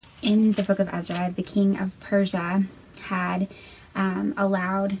in the book of Ezra, the king of Persia had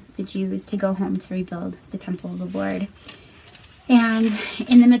allowed the Jews to go home to rebuild the temple of the Lord. And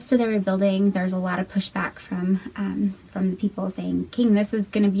in the midst of their rebuilding, there's a lot of pushback from the people saying, King, this is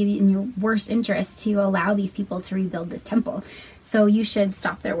going to be in your worst interest to allow these people to rebuild this temple. So you should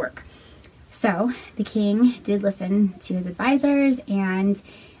stop their work. So the king did listen to his advisors, and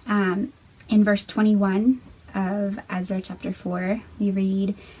in verse 21 of Ezra chapter 4, we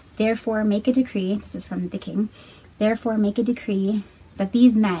read, Therefore make a decree, this is from the king, therefore make a decree that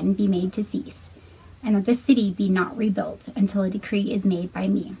these men be made to cease, and that this city be not rebuilt until a decree is made by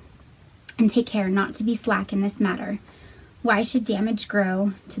me. And take care not to be slack in this matter. Why should damage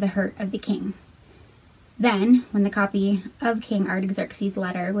grow to the hurt of the king? Then, when the copy of King Artaxerxes'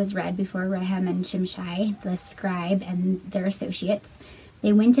 letter was read before Rehem and Shimshai, the scribe, and their associates,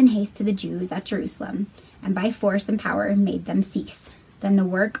 they went in haste to the Jews at Jerusalem, and by force and power made them cease. Then the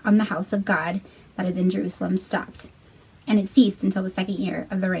work on the house of God that is in Jerusalem stopped, and it ceased until the 2nd year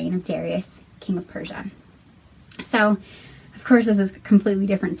of the reign of Darius, king of Persia. So, of course, this is completely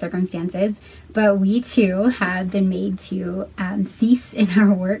different circumstances, but we too have been made to cease in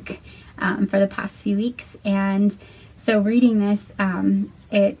our work for the past few weeks. And so reading this,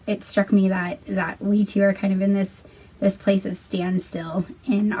 it struck me that we too are kind of in this place of standstill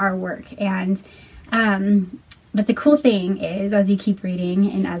in our work. And but the cool thing is, as you keep reading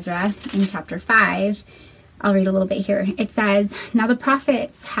in Ezra, in chapter 5, I'll read a little bit here. It says, Now the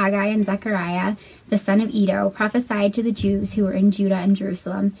prophets Haggai and Zechariah, the son of Iddo, prophesied to the Jews who were in Judah and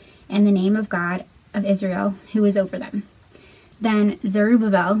Jerusalem in the name of God of Israel, who was over them. Then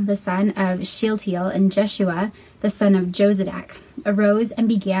Zerubbabel, the son of Shealtiel, and Jeshua, the son of Jozadak, arose and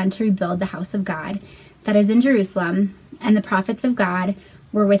began to rebuild the house of God that is in Jerusalem, and the prophets of God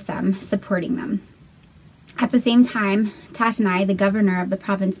were with them, supporting them. At the same time, Tattenai, the governor of the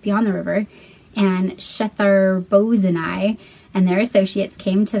province beyond the river, and Shethar-bozenai and their associates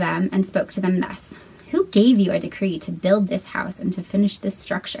came to them and spoke to them thus, Who gave you a decree to build this house and to finish this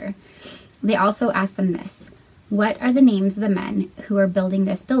structure? They also asked them this, What are the names of the men who are building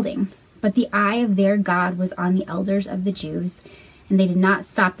this building? But the eye of their God was on the elders of the Jews, and they did not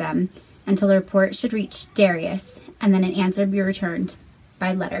stop them until the report should reach Darius, and then an answer be returned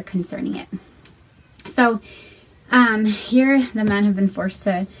by letter concerning it. So here the men have been forced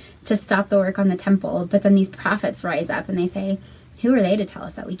to stop the work on the temple, but then these prophets rise up and they say, who are they to tell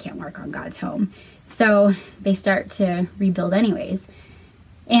us that we can't work on God's home? So they start to rebuild anyways.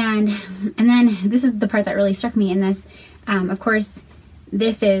 And then this is the part that really struck me in this. Of course,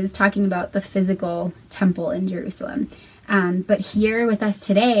 this is talking about the physical temple in Jerusalem. But here with us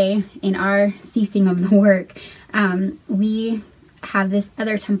today, in our ceasing of the work, we have this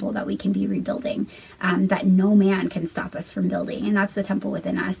other temple that we can be rebuilding, that no man can stop us from building. And that's the temple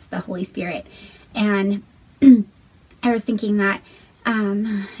within us, the Holy Spirit. And I was thinking that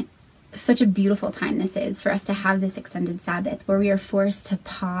such a beautiful time this is for us to have this extended Sabbath where we are forced to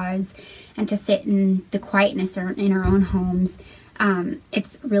pause and to sit in the quietness in our own homes.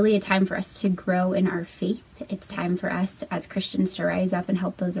 It's really a time for us to grow in our faith. It's time for us as Christians to rise up and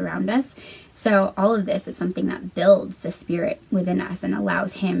help those around us. So all of this is something that builds the Spirit within us and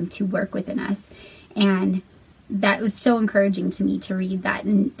allows Him to work within us. And that was so encouraging to me to read that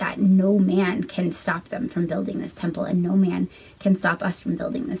no man can stop them from building this temple, and no man can stop us from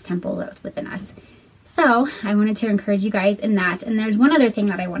building this temple that's within us. So I wanted to encourage you guys in that. And there's one other thing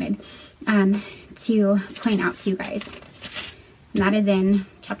that I wanted to point out to you guys. And that is in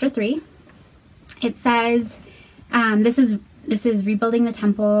chapter 3. It says, this is rebuilding the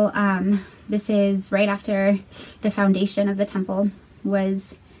temple. This is right after the foundation of the temple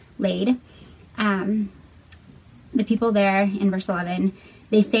was laid. The people there in verse 11,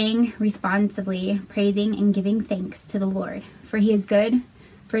 they sang responsively, praising and giving thanks to the Lord, for He is good,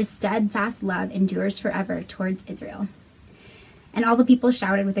 for His steadfast love endures forever towards Israel. And all the people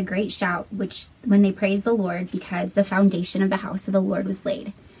shouted with a great shout, when they praised the Lord, because the foundation of the house of the Lord was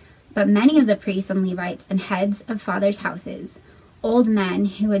laid. But many of the priests and Levites and heads of fathers' houses, old men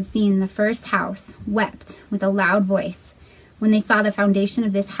who had seen the first house, wept with a loud voice when they saw the foundation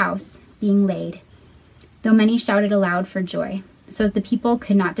of this house being laid, though many shouted aloud for joy, so that the people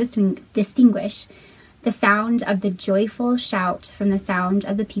could not distinguish the sound of the joyful shout from the sound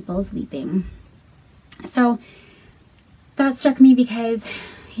of the people's weeping. So that struck me because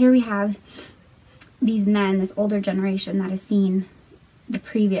here we have these men, this older generation that has seen the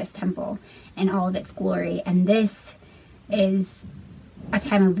previous temple and all of its glory. And this is a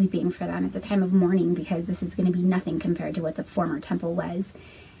time of weeping for them. It's a time of mourning because this is going to be nothing compared to what the former temple was.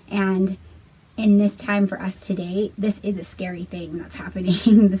 And in this time for us today, this is a scary thing that's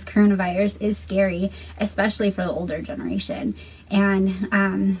happening. This coronavirus is scary, especially for the older generation.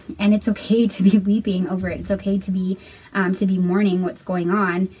 And it's okay to be weeping over it. It's okay to be mourning what's going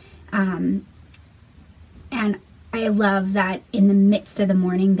on. And I love that in the midst of the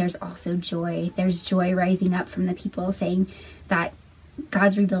mourning, there's also joy. There's joy rising up from the people saying that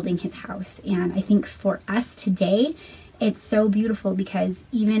God's rebuilding his house. And I think for us today, it's so beautiful because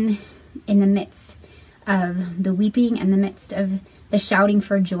even in the midst of the weeping and the midst of the shouting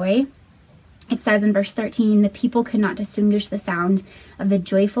for joy, it says in verse 13, the people could not distinguish the sound of the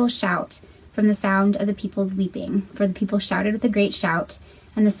joyful shout from the sound of the people's weeping, for the people shouted with a great shout,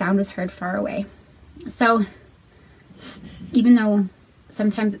 and the sound was heard far away. So even though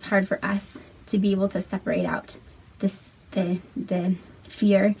sometimes it's hard for us to be able to separate out the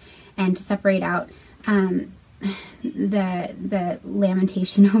fear and to separate out the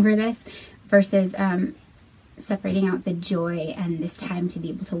lamentation over this versus separating out the joy and this time to be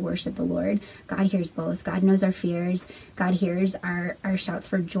able to worship the Lord. God hears both. God knows our fears. God hears our shouts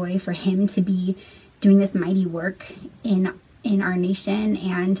for joy, for him to be doing this mighty work in our nation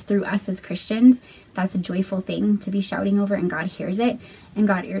and through us as Christians. That's a joyful thing to be shouting over, and God hears it. And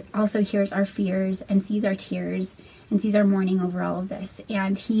God also hears our fears and sees our tears and sees our mourning over all of this.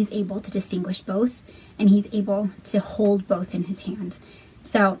 And he's able to distinguish both, and he's able to hold both in his hands.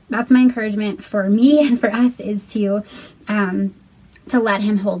 So that's my encouragement for me and for us, is to let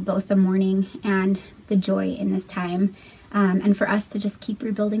him hold both the mourning and the joy in this time, and for us to just keep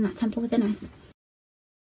rebuilding that temple within us.